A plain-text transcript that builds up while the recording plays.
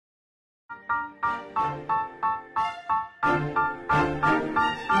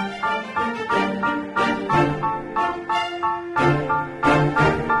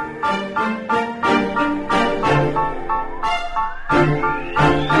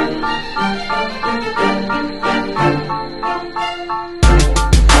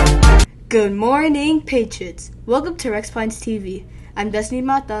Good morning, Patriots. Welcome to Rex Pines TV. I'm Destiny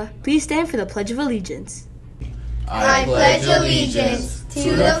Mata. Please stand for the Pledge of Allegiance. I pledge allegiance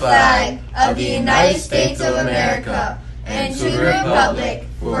to the flag of the United States of America and to the republic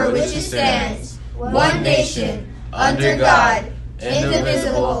for which it stands, one nation, under God,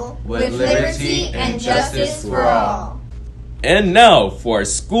 indivisible, with liberty and justice for all. And now for our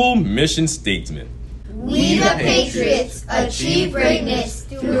school mission statement. We the Patriots achieve greatness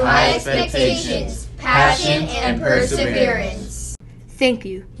through high expectations, passion, and perseverance. Thank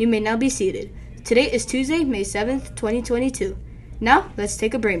you. You may now be seated. Today is Tuesday, May 7th, 2022. Now, let's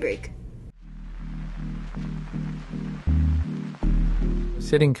take a brain break.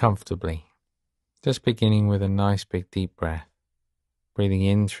 Sitting comfortably. Just beginning with a nice big deep breath. Breathing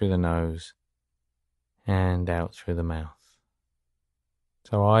in through the nose and out through the mouth.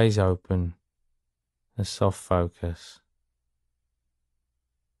 So eyes open, a soft focus.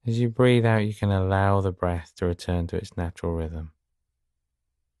 As you breathe out, you can allow the breath to return to its natural rhythm.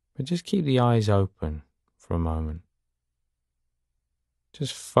 But just keep the eyes open for a moment.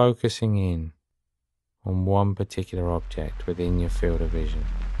 Just focusing in on one particular object within your field of vision.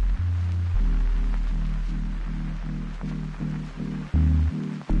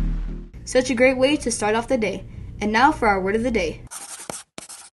 Such a great way to start off the day. And now for our word of the day.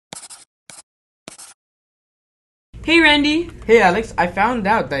 Hey Randy. Hey Alex, I found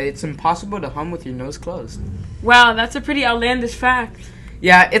out that it's impossible to hum with your nose closed. Wow, that's a pretty outlandish fact.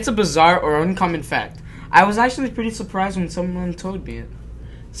 Yeah, it's a bizarre or uncommon fact. I was actually pretty surprised when someone told me it.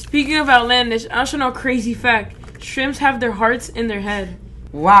 Speaking of outlandish, I also know a crazy fact. Shrimps have their hearts in their head.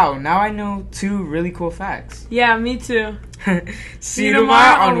 Wow, now I know 2 really cool facts. Yeah, me too. See you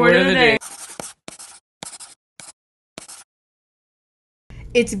tomorrow on Word of the Day.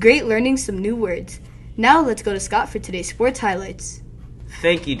 It's great learning some new words. Now let's go to Scott for today's sports highlights.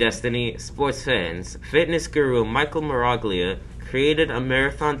 Thank you, Destiny. Sports fans, fitness guru Michael Miraglia created a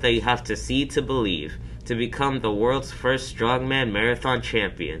marathon that you have to see to believe to become the world's first strongman marathon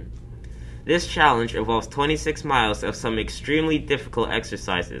champion. This challenge involves 26 miles of some extremely difficult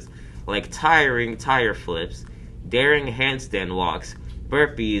exercises like tiring tire flips, daring handstand walks,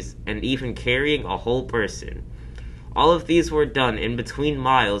 burpees, and even carrying a whole person. All of these were done in between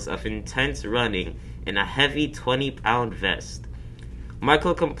miles of intense running in a heavy 20-pound vest.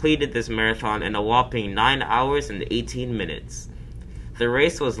 Michael completed this marathon in a whopping 9 hours and 18 minutes. The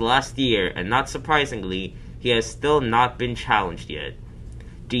race was last year, and not surprisingly, he has still not been challenged yet.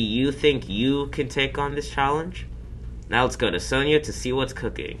 Do you think you can take on this challenge? Now let's go to Sonia to see what's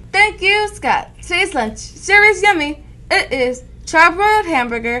cooking. Thank you, Scott. Today's lunch sure is yummy. It is charbroiled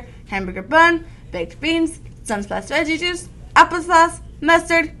hamburger, hamburger bun, baked beans, Sunsplash veggie juice, applesauce,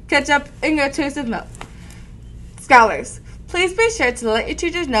 mustard, ketchup, and your choice of milk. Scholars, please be sure to let your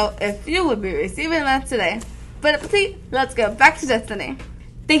teachers know if you will be receiving lunch today. But let's go back to Destiny.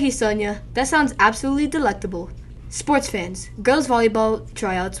 Thank you, Sonia. That sounds absolutely delectable. Sports fans, girls volleyball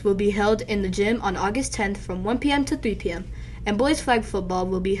tryouts will be held in the gym on August 10th from 1 p.m. to 3 p.m. and boys flag football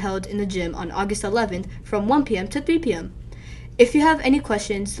will be held in the gym on August 11th from 1 p.m. to 3 p.m. If you have any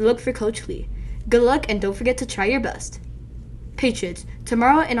questions, look for Coach Lee. Good luck and don't forget to try your best. Patriots,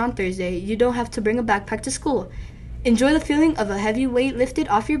 tomorrow and on Thursday, you don't have to bring a backpack to school. Enjoy the feeling of a heavy weight lifted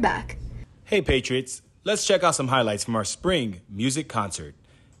off your back. Hey Patriots, let's check out some highlights from our spring music concert.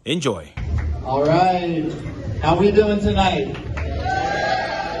 Enjoy. All right, how we doing tonight?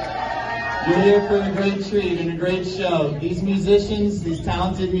 You're here for a great treat and a great show. These musicians, these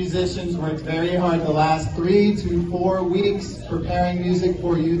talented musicians, worked very hard the last 3 to 4 weeks preparing music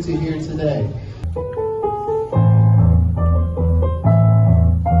for you to hear today.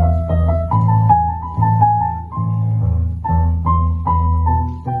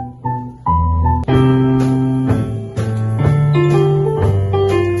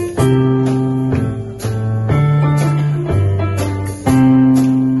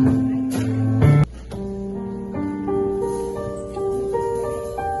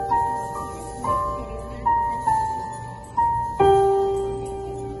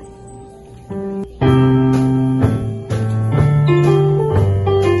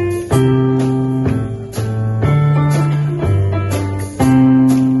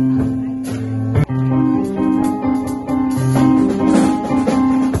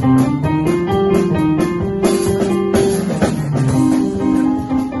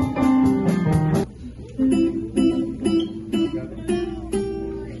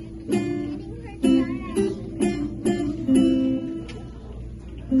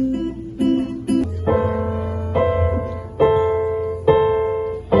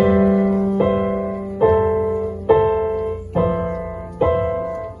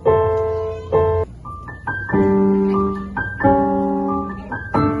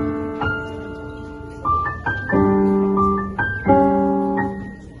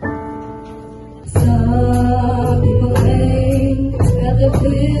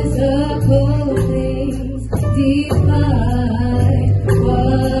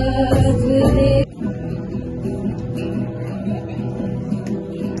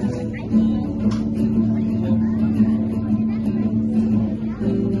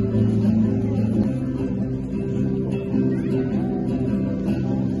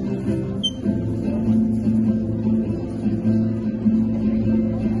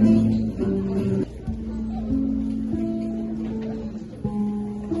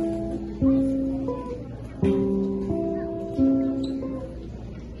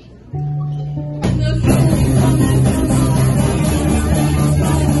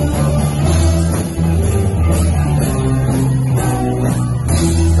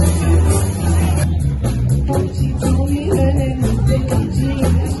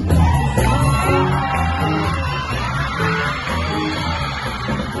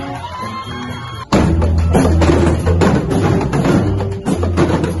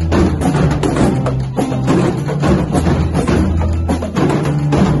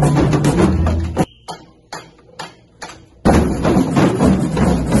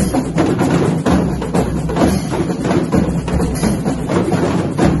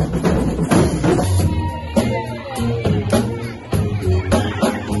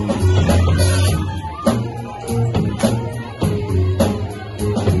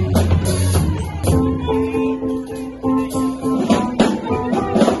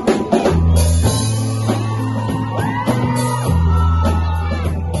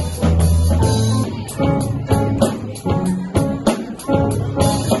 Now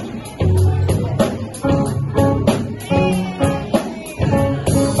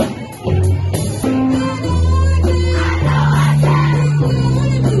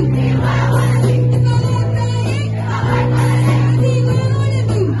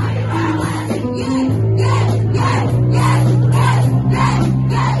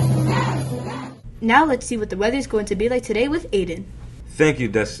let's see what the weather is going to be like today with Aiden. Thank you,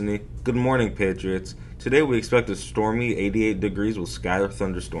 Destiny. Good morning, Patriots. Today we expect a stormy 88 degrees with sky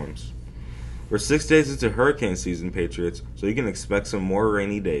thunderstorms. We're 6 days into hurricane season, Patriots, so you can expect some more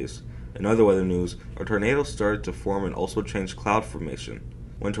rainy days. In other weather news, a tornado started to form and also changed cloud formation.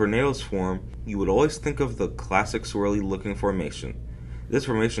 When tornadoes form, you would always think of the classic swirly looking formation. This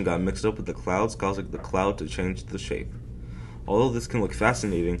formation got mixed up with the clouds, causing the cloud to change the shape. Although this can look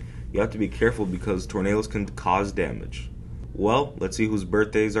fascinating, you have to be careful because tornadoes can cause damage. Well, let's see whose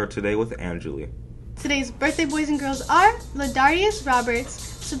birthdays are today with Angeli. Today's birthday boys and girls are Ladarius Roberts,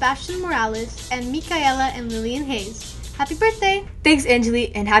 Sebastian Morales, and Micaela and Lillian Hayes. Happy birthday! Thanks,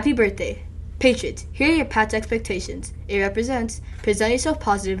 Angeli, and happy birthday. Patriots, here are your Pat's expectations. It represents: present yourself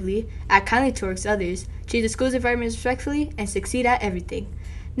positively, act kindly towards others, treat the school's environment respectfully, and succeed at everything.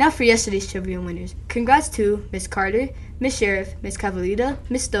 Now for yesterday's trivia winners. Congrats to Miss Carter, Miss Sheriff, Miss Cavalita,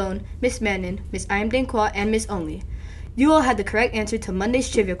 Miss Stone, Miss Mannon, Miss Iamdanqua, and Miss Only. You all had the correct answer to Monday's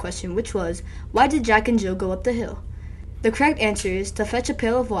trivia question, which was, why did Jack and Jill go up the hill? The correct answer is to fetch a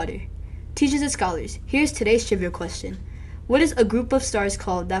pail of water. Teachers and scholars, here's today's trivia question. What is a group of stars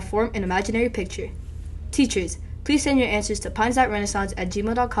called that form an imaginary picture? Teachers, please send your answers to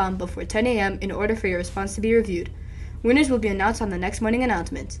pines.renaissance@gmail.com before 10 a.m. in order for your response to be reviewed. Winners will be announced on the next morning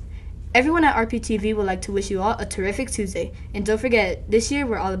announcements. Everyone at RPTV would like to wish you all a terrific Tuesday. And don't forget, this year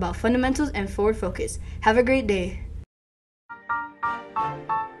we're all about fundamentals and forward focus. Have a great day.